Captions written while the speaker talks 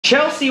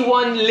Chelsea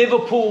won,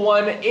 Liverpool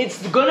won.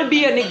 It's going to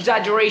be an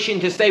exaggeration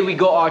to say we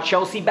got our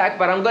Chelsea back,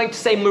 but I'm going to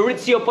say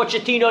Mauricio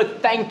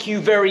Pochettino, thank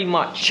you very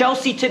much.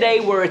 Chelsea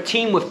today were a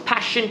team with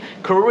passion,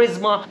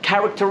 charisma,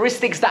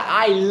 characteristics that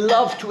I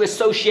love to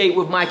associate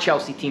with my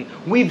Chelsea team.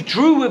 We've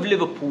drew with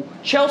Liverpool,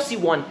 Chelsea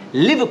won,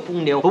 Liverpool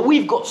nil, but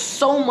we've got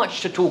so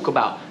much to talk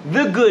about.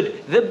 The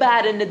good, the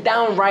bad, and the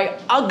downright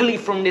ugly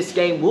from this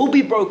game will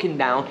be broken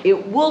down.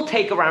 It will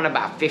take around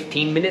about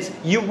 15 minutes.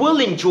 You will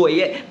enjoy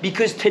it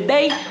because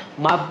today,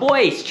 my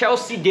boys,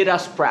 Chelsea did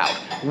us proud.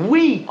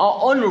 We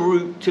are en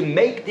route to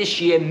make this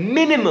year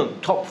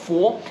minimum top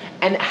 4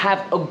 and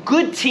have a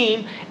good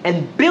team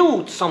and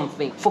build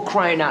something, for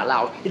crying out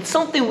loud. It's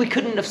something we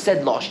couldn't have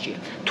said last year.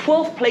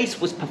 12th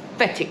place was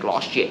pathetic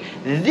last year.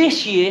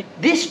 This year,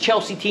 this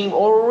Chelsea team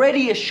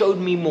already has showed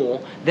me more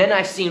than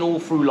I've seen all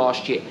through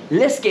last year.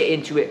 Let's get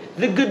into it.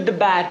 The good, the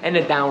bad, and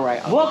the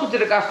downright. Welcome to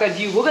the Kavkas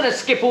View. We're going to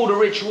skip all the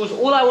rituals.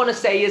 All I want to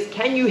say is,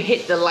 can you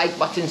hit the like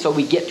button so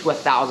we get to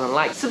 1,000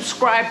 likes?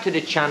 Subscribe to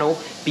the channel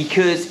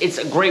because it's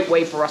a great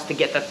way for us to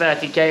get to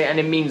 30k and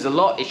it means a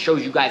lot. It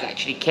shows you guys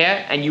actually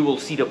care and you will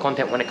see the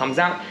content when it comes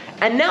out.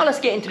 And now let's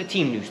get into the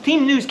team news.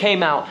 Team news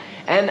came out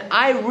and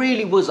I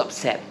really was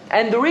upset.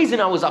 And the reason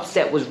I was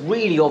upset was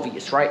really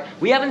obvious, right?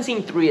 We haven't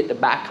seen 3 at the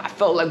back. I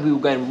felt like we were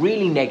going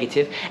really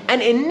negative.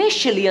 And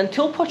initially,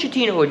 until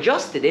Pochettino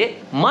adjusted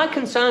it, my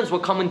concerns were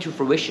coming to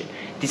fruition.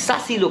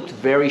 Disasi looked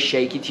very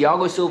shaky.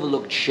 Thiago Silva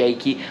looked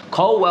shaky.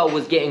 Colwell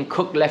was getting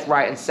cooked left,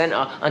 right, and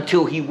center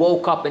until he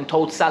woke up and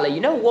told Salah, you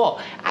know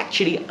what?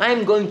 Actually,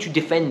 I'm going to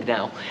defend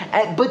now.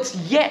 But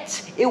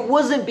yet, it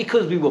wasn't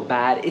because we were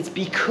bad. It's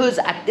because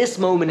at this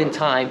moment in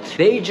time,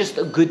 they're just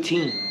a good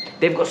team.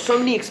 They've got so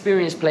many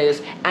experienced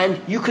players,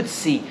 and you could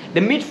see the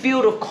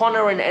midfield of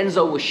Connor and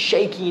Enzo was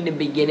shaky in the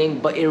beginning,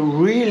 but it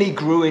really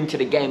grew into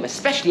the game,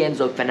 especially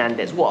Enzo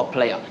Fernandez. What a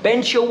player.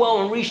 Ben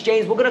Chilwell and Reece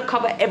James, we're going to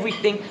cover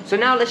everything. So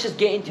now let's just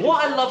get into it.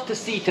 What I love to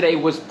see today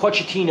was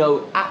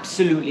Pochettino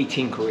absolutely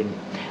tinkering.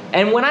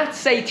 And when I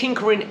say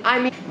tinkering, I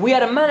mean we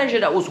had a manager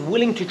that was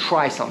willing to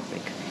try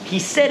something. He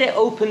said it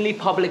openly,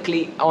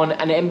 publicly on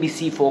an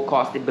NBC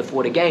forecasted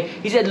before the game.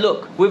 He said,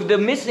 look, with the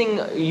missing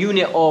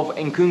unit of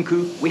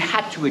Nkunku, we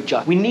had to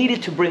adjust. We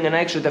needed to bring an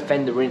extra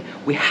defender in.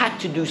 We had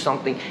to do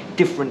something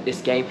different this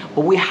game,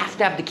 but we have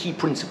to have the key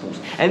principles.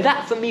 And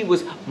that for me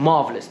was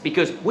marvelous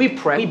because we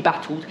pressed, we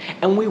battled,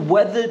 and we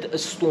weathered a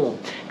storm.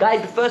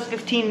 Guys, the first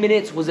 15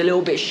 minutes was a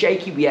little bit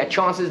shaky. We had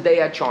chances, they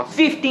had chances.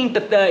 15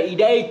 to 30,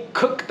 they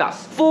cooked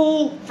us.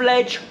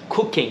 Full-fledged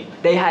cooking.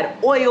 They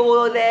had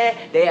oil there,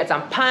 they had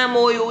some palm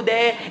oil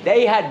there,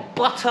 they had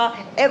butter,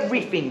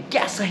 everything,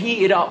 gas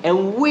heated up,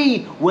 and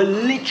we were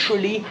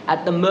literally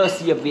at the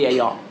mercy of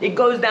VAR. It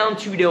goes down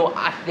 2-0.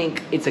 I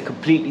think it's a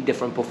completely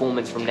different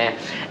performance from there.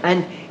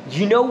 And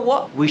you know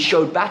what? We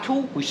showed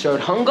battle, we showed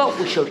hunger,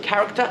 we showed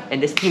character,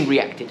 and this team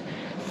reacted.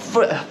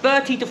 For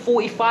 30 to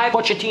 45,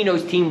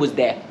 Pochettino's team was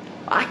there.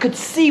 I could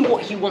see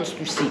what he wants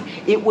to see.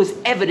 It was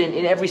evident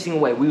in every single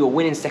way. We were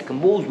winning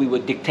second balls, we were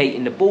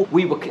dictating the ball,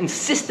 we were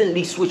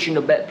consistently switching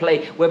the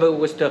play, whether it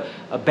was to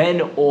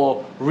Ben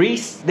or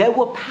Reece. There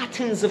were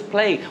patterns of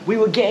play. We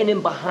were getting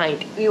in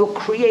behind, we were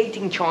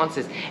creating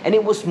chances, and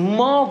it was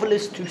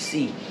marvelous to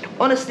see.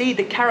 Honestly,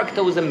 the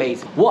character was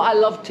amazing. What I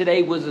loved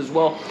today was as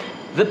well,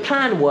 the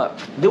plan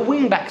worked. The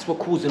wing-backs were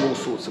causing all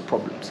sorts of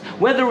problems.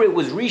 Whether it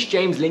was Reece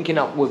James linking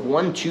up with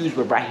 1-2s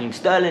with Raheem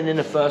Sterling in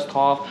the first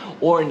half,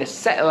 or in the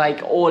set,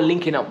 or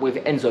linking up with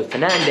Enzo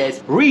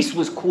Fernandez, Reece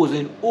was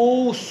causing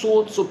all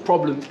sorts of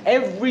problems.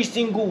 Every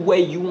single way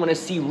you want to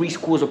see Reece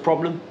cause a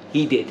problem,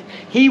 he did.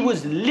 He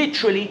was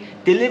literally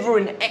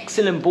delivering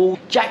excellent ball.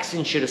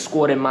 Jackson should have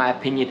scored in my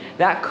opinion.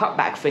 That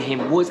cutback for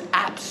him was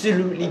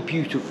absolutely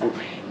beautiful.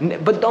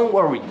 But don't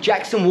worry,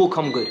 Jackson will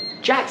come good.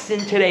 Jackson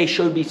today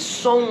showed me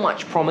so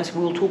much promise.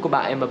 We will talk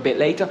about him a bit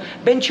later.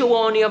 Ben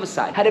Chilwell on the other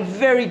side had a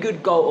very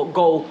good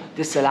goal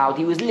disallowed.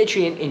 He was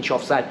literally an inch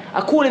offside.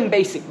 I call him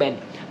Basic Ben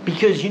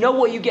because you know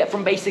what you get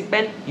from Basic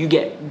Ben? You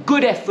get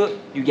good effort,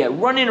 you get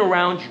running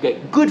around, you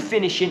get good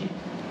finishing.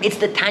 It's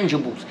the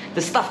tangibles,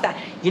 the stuff that,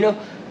 you know,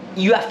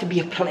 you have to be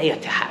a player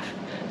to have.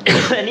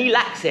 And he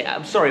lacks it.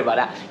 I'm sorry about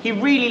that. He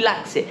really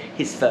lacks it.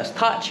 His first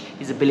touch,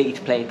 his ability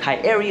to play in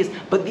tight areas,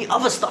 but the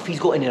other stuff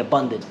he's got in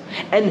abundance.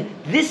 And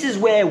this is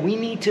where we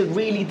need to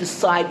really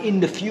decide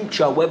in the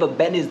future whether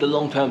Ben is the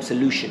long-term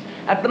solution.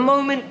 At the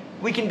moment,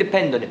 we can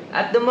depend on him.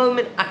 At the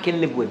moment, I can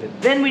live with him.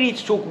 Then we need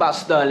to talk about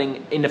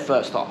Sterling in the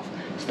first half.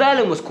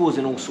 Sterling was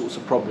causing all sorts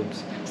of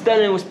problems.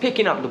 Sterling was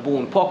picking up the ball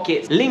in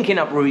pockets, linking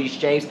up Reece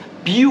James,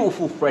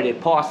 beautiful threaded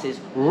passes,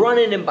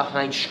 running him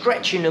behind,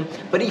 stretching him,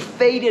 but he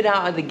faded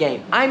out of the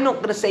game. I'm not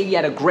going to say he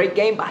had a great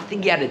game, but I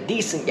think he had a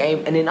decent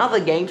game, and in other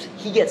games,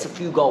 he gets a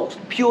few goals,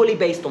 purely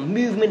based on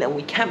movement, and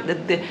we camped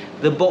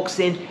the box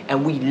in,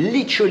 and we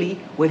literally,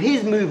 with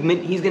his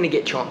movement, he's going to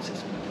get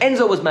chances.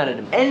 Enzo was man of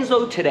the match.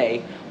 Enzo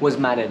today was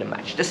man of the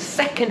match. The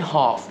second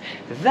half,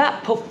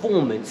 that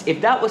performance, if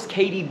that was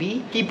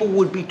KDB, people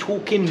would be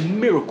talking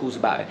miracles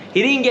about it.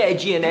 He didn't get a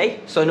G&A,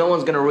 so no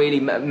one's going to really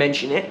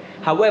mention it.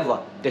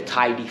 However, the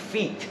tidy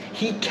feet.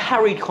 He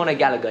carried Conor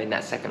Gallagher in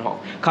that second half.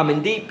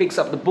 Coming deep, picks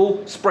up the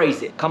ball,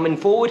 sprays it. Coming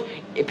forward,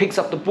 it picks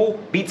up the ball,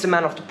 beats a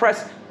man off the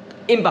press,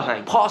 in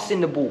behind,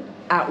 passing the ball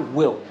at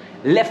will.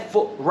 Left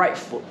foot, right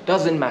foot,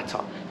 doesn't matter.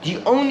 The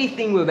only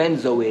thing with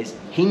Enzo is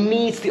he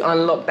needs to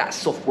unlock that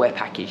software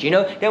package, you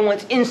know? Then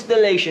once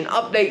installation,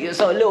 update,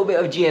 so a little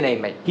bit of G&A,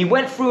 mate. He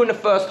went through in the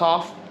first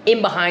half,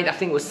 in behind, I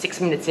think it was 6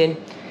 minutes in,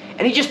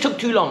 and he just took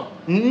too long.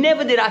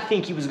 Never did I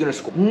think he was going to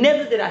score.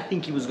 Never did I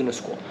think he was going to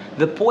score.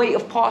 The point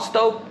of pass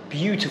though,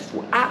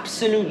 beautiful,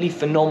 absolutely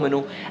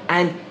phenomenal.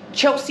 And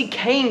Chelsea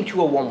came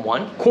to a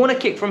 1-1. Corner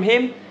kick from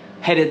him,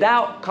 headed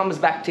out, comes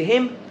back to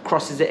him,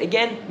 crosses it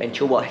again, Ben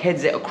Chilwell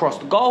heads it across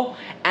the goal,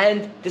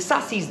 and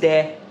Disasi's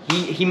there.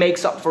 He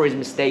makes up for his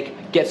mistake,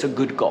 gets a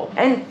good goal.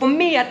 And for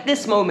me, at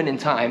this moment in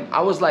time,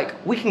 I was like,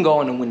 we can go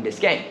on and win this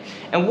game.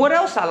 And what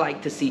else I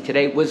like to see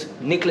today was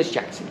Nicholas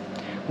Jackson.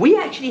 We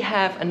actually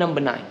have a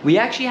number 9. We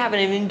actually have an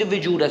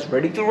individual that's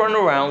ready to run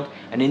around,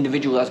 an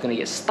individual that's going to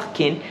get stuck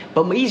in,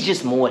 but he's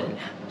just more than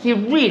that. He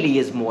really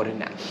is more than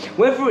that.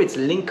 Whether it's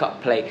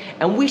link-up play,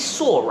 and we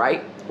saw,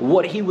 right,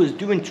 what he was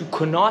doing to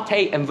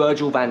Konate and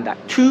Virgil van Dijk.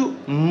 Two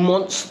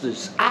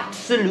monsters,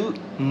 absolute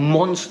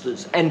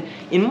monsters. And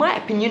in my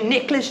opinion,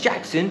 Nicholas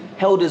Jackson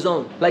held his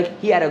own. Like,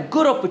 he had a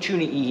good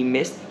opportunity he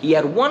missed. He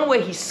had one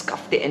where he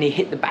scuffed it and he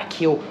hit the back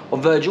heel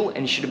of Virgil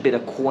and it should have been a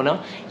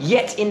corner.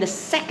 Yet in the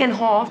second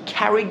half,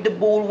 carried the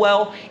ball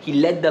well. He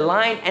led the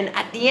line, and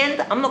at the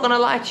end, I'm not gonna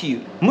lie to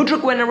you,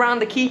 Mudryk went around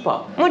the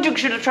keeper. Mudryk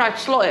should have tried to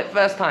slot it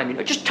first time, you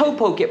know, just toe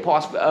poke it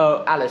past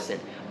Alisson.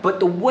 But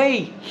the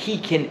way he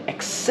can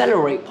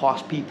accelerate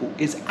past people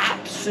is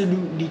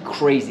absolutely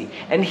crazy.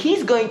 And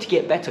he's going to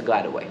get better,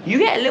 by the way. You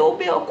get a little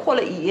bit of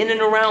quality in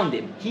and around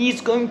him, he's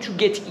going to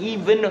get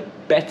even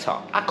better.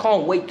 I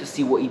can't wait to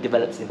see what he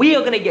develops in. We are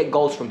going to get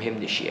goals from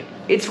him this year.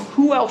 It's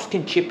who else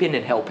can chip in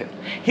and help him.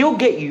 He'll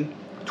get you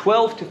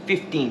 12 to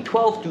 15,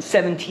 12 to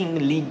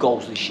 17 league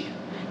goals this year.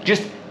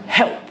 Just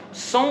help.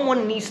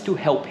 Someone needs to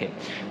help him.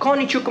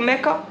 Carney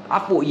Chukwuemeka, I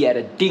thought he had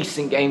a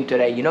decent game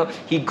today, you know.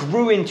 He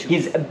grew into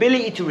his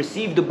ability to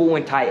receive the ball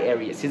in tight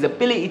areas, his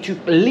ability to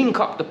link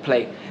up the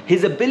play,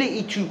 his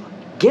ability to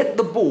get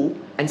the ball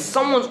and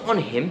someone's on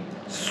him,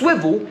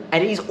 swivel,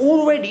 and he's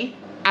already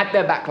at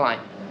their back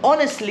line.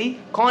 Honestly,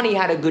 Carney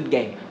had a good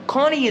game.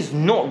 Carney is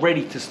not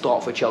ready to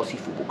start for Chelsea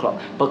Football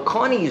Club, but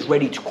Carney is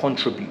ready to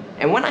contribute.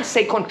 And when I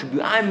say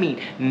contribute, I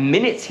mean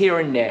minutes here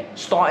and there,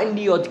 starting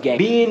the odd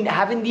game,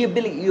 having the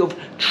ability of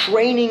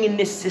training in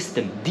this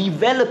system,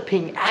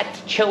 developing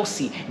at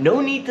Chelsea. No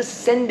need to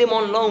send him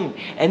on loan,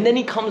 and then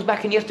he comes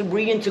back and you have to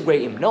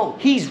reintegrate him. No,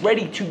 he's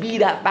ready to be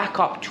that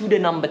backup to the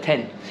number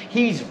 10.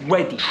 He's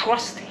ready.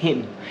 Trust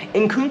him.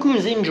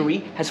 Nkunku's injury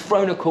has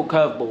thrown a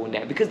curveball in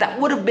there, because that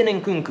would have been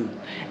Nkunku.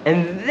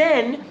 And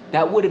then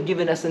that would have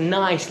given us a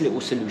nice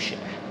little solution.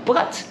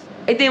 But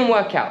it didn't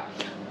work out.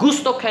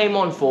 Gusto came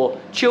on for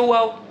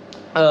Chilwell,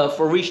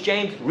 for Reece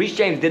James. Reece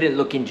James didn't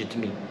look injured to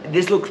me.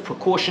 This looks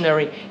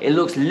precautionary. It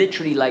looks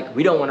literally like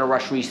we don't want to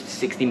rush Reece to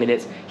 60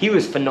 minutes. He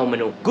was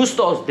phenomenal.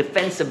 Gusto's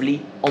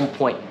defensively on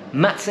point.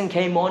 Maatsen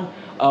came on.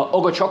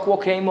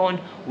 Ogochukwu came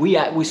on.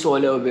 We saw a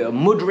little bit of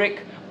Mudryk.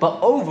 But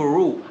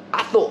overall,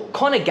 I thought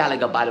Conor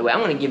Gallagher, by the way,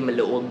 I'm going to give him a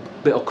little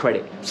bit of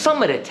credit.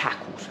 Some of the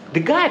tackles. The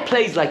guy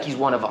plays like he's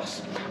one of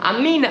us. I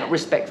mean that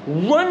respect.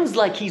 Runs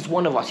like he's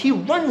one of us. He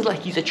runs like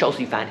he's a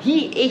Chelsea fan.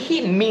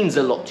 He means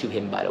a lot to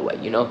him, by the way,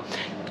 you know.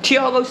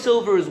 Thiago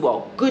Silva as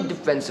well. Good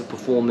defensive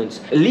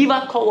performance.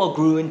 Levi Colwill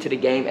grew into the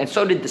game, and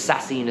so did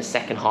Disasi in the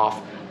second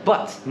half.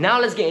 But now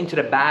let's get into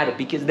the bad,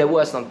 because there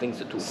were some things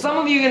to talk about. Some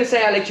of you are going to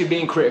say, Alex, you're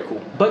being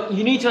critical. But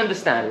you need to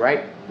understand,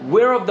 right?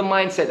 We're of the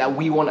mindset that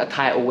we want a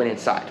title winning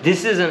side.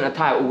 This isn't a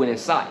title winning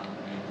side.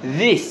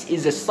 This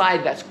is a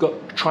side that's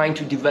trying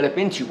to develop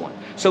into one.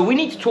 So we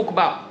need to talk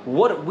about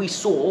what we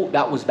saw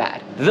that was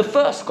bad. The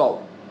first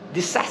goal,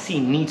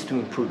 Disasi needs to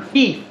improve.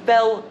 He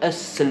fell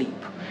asleep.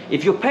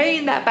 If you're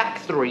playing that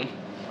back three,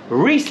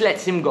 Reece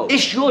lets him go.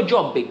 It's your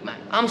job, big man.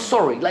 I'm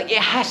sorry. Like, it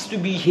has to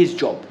be his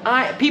job.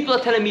 People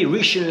are telling me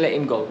Reece shouldn't let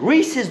him go.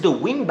 Reece is the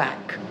wing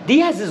back.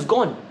 Diaz is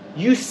gone.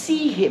 You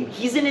see him.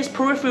 He's in his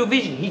peripheral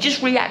vision. He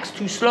just reacts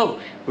too slow.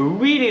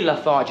 Really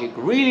lethargic.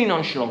 Really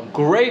nonchalant.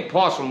 Great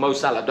pass from Mo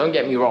Salah. Don't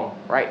get me wrong.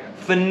 Right?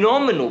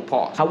 Phenomenal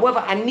pass. However,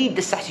 I need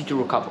Disasi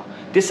to recover.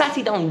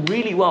 Disasi done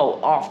really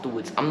well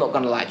afterwards. I'm not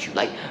going to lie to you.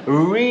 Like,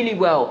 really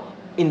well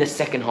in the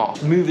second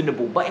half, moving the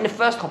ball. But in the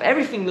first half,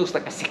 everything looks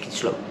like a second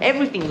slow.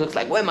 Everything looks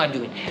like, what am I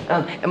doing?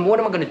 And what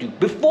am I going to do?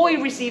 Before he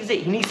receives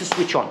it, he needs to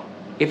switch on.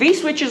 If he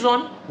switches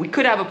on, we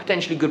could have a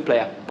potentially good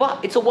player.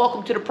 But it's a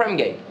welcome to the Prem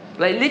game.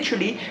 Like,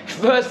 literally,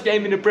 first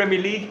game in the Premier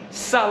League,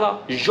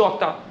 Salah,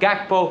 Jota,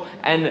 Gakpo,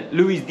 and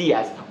Luis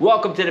Diaz.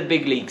 Welcome to the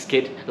big leagues,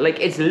 kid. Like,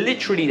 it's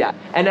literally that.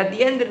 And at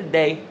the end of the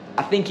day,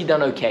 I think he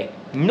done okay.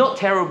 Not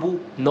terrible,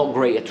 not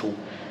great at all.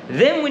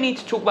 Then we need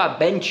to talk about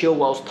Ben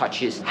Chilwell's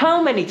touches.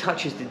 How many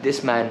touches did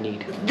this man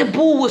need? The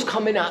ball was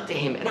coming out to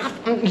him,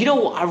 and you know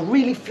what? I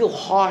really feel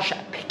harsh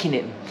at picking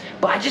him,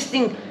 but I just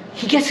think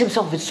he gets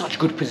himself in such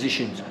good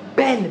positions.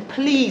 Ben,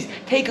 please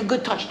take a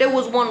good touch. There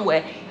was one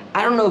where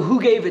I don't know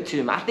who gave it to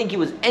him. I think it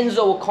was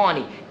Enzo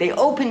Akani. They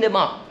opened him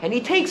up and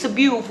he takes a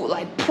beautiful,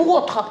 like,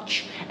 poor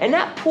touch. And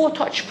that poor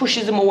touch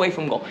pushes him away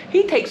from goal.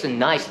 He takes a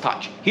nice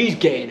touch. He's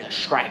getting a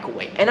strike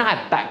away. And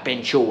I back Ben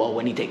Chilwell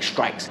when he takes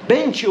strikes.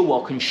 Ben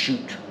Chilwell can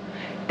shoot.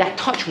 That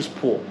touch was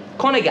poor.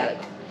 Conor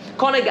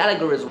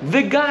Gallagher is...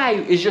 The guy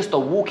is just a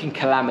walking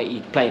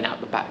calamity playing out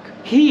the back.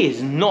 He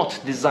is not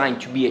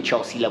designed to be a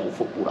Chelsea level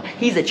footballer.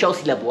 He's a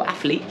Chelsea level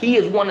athlete. He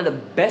is one of the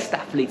best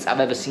athletes I've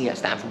ever seen at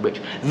Stamford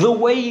Bridge. The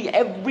way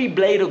every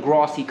blade of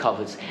grass he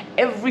covers,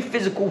 every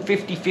physical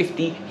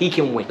 50-50 he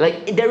can win.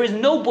 Like, there is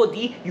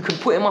nobody you can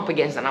put him up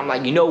against and I'm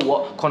like, you know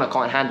what, Conor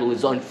can't handle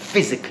his own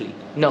physically.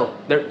 No,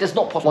 that's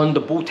not possible. On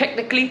the ball,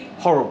 technically,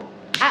 horrible.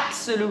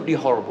 Absolutely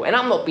horrible, and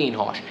I'm not being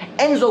harsh.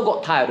 Enzo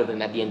got tired of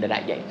him at the end of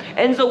that game.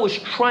 Enzo was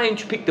trying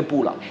to pick the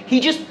ball up.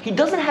 He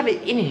doesn't have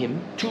it in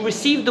him to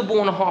receive the ball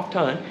on a half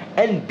turn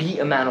and beat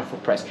a man off a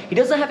press. He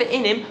doesn't have it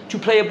in him to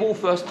play a ball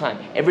first time.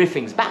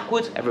 Everything's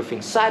backwards,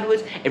 everything's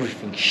sideways,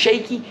 everything's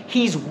shaky.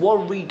 He's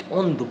worried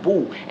on the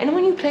ball. And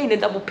when you play in a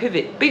double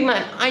pivot, big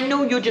man, I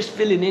know you're just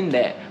filling in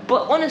there,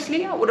 but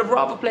honestly, I would have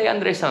rather played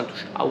Andre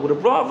Santos. I would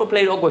have rather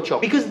played Ogocho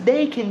because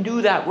they can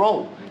do that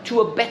role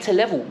to a better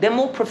level. They're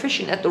more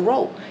proficient at the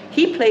role.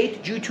 He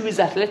played due to his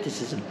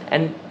athleticism,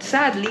 and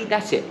sadly,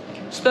 that's it.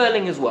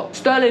 Sterling as well.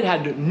 Sterling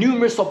had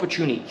numerous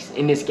opportunities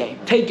in this game.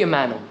 Take your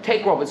man on,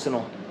 take Robertson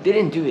on.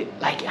 Didn't do it.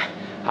 Like,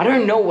 I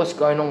don't know what's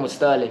going on with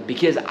Sterling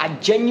because I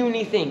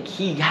genuinely think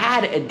he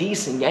had a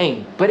decent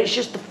game, but it's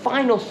just the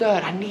final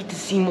third. I need to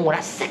see more.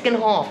 That second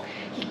half,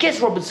 he gets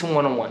Robertson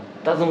one-on-one.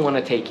 Doesn't want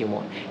to take him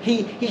on.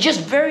 He's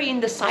just very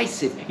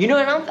indecisive. You know,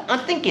 and I'm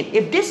thinking,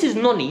 if this is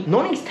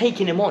Noni's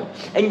taking him on.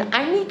 And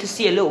I need to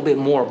see a little bit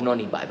more of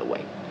Noni, by the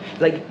way.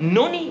 Like,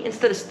 Noni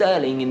instead of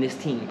Sterling in this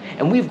team.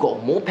 And we've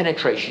got more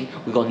penetration.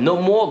 We've got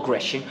no more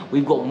aggression.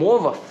 We've got more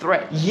of a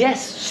threat.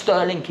 Yes,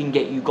 Sterling can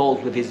get you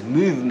goals with his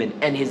movement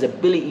and his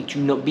ability to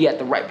not be at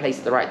the right place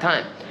at the right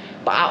time.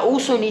 But I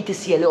also need to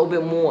see a little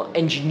bit more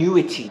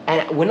ingenuity.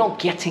 And we're not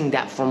getting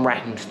that from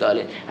Raheem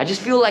Sterling. I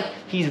just feel like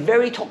he's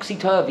very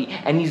topsy-turvy.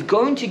 And he's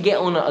going to get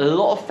on a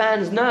lot of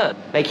fans' nerves.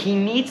 Like, he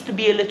needs to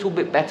be a little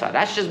bit better.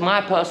 That's just my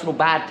personal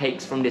bad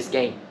takes from this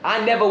game. I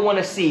never want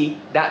to see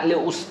that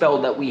little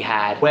spell that we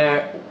had,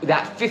 where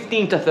that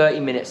 15 to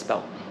 30 minute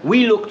spell.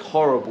 We looked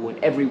horrible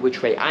in every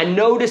which way. I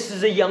know this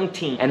is a young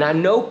team. And I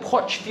know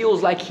Poch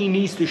feels like he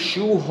needs to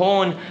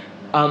shoehorn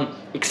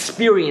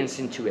experience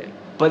into it.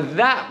 But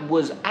that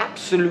was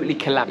absolutely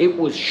calamity. It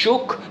was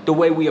shook the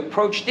way we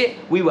approached it.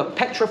 We were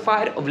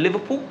petrified of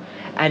Liverpool,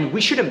 and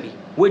we shouldn't be.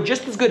 We're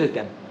just as good as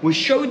them. We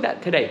showed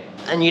that today.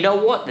 And you know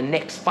what? The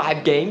next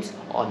 5 games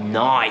are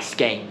nice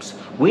games.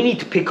 We need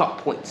to pick up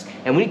points,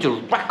 and we need to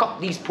rack up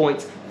these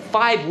points.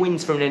 5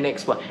 wins from the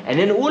next one. And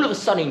then all of a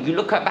sudden, you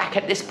look back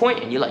at this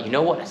point, and you're like, you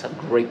know what? That's a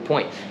great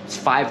point. It's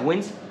 5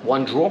 wins,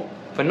 1 draw.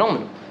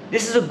 Phenomenal.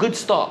 This is a good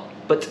start.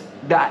 But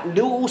that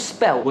little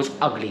spell was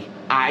ugly.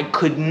 I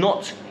could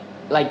not...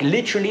 Like,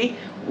 literally,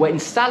 when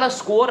Salah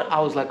scored, I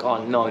was like,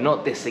 oh no,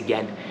 not this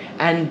again.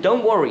 And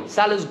don't worry,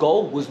 Salah's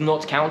goal was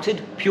not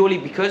counted purely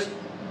because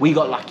we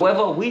got lucky.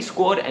 However, we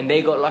scored and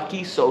they got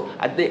lucky, so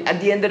at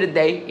the end of the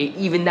day, it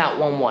evened out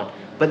 1-1.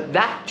 But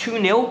that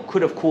 2-0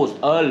 could have caused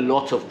a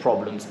lot of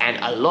problems, and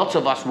a lot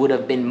of us would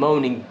have been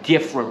moaning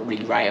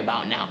differently right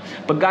about now.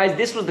 But guys,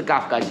 this was the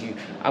Kavkas View.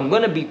 I'm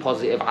gonna be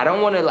positive. I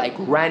don't want to like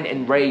rant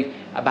and rave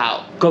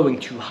about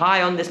going too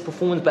high on this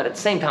performance, but at the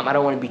same time, I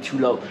don't want to be too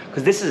low,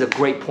 because this is a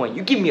great point.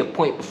 You give me a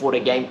point before the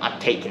game, I'm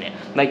taking it.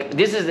 Like,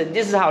 this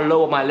is how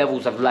low my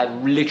levels have like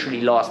literally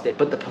lasted.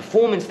 But the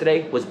performance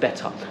today was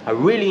better. I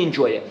really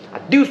enjoyed it. I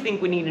do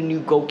think we need a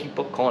new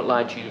goalkeeper, can't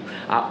lie to you.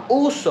 I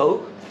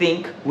also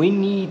think we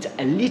need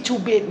a little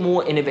bit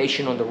more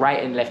innovation on the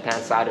right and left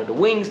hand side of the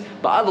wings,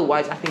 but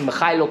otherwise I think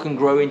Mikhailo can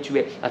grow into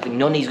it. I think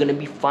Noni's going to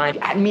be fine.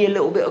 Add me a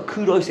little bit of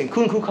kudos and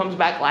Kunku comes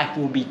back, life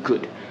will be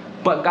good.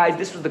 But guys,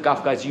 this was the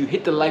Kavkas View.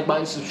 Hit the like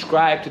button,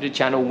 subscribe to the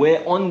channel.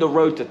 We're on the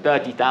road to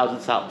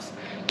 30,000 subs.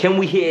 Can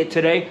we hit it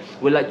today?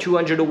 We're like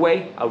 200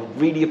 away. I would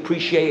really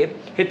appreciate it.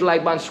 Hit the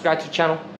like button, subscribe to the channel.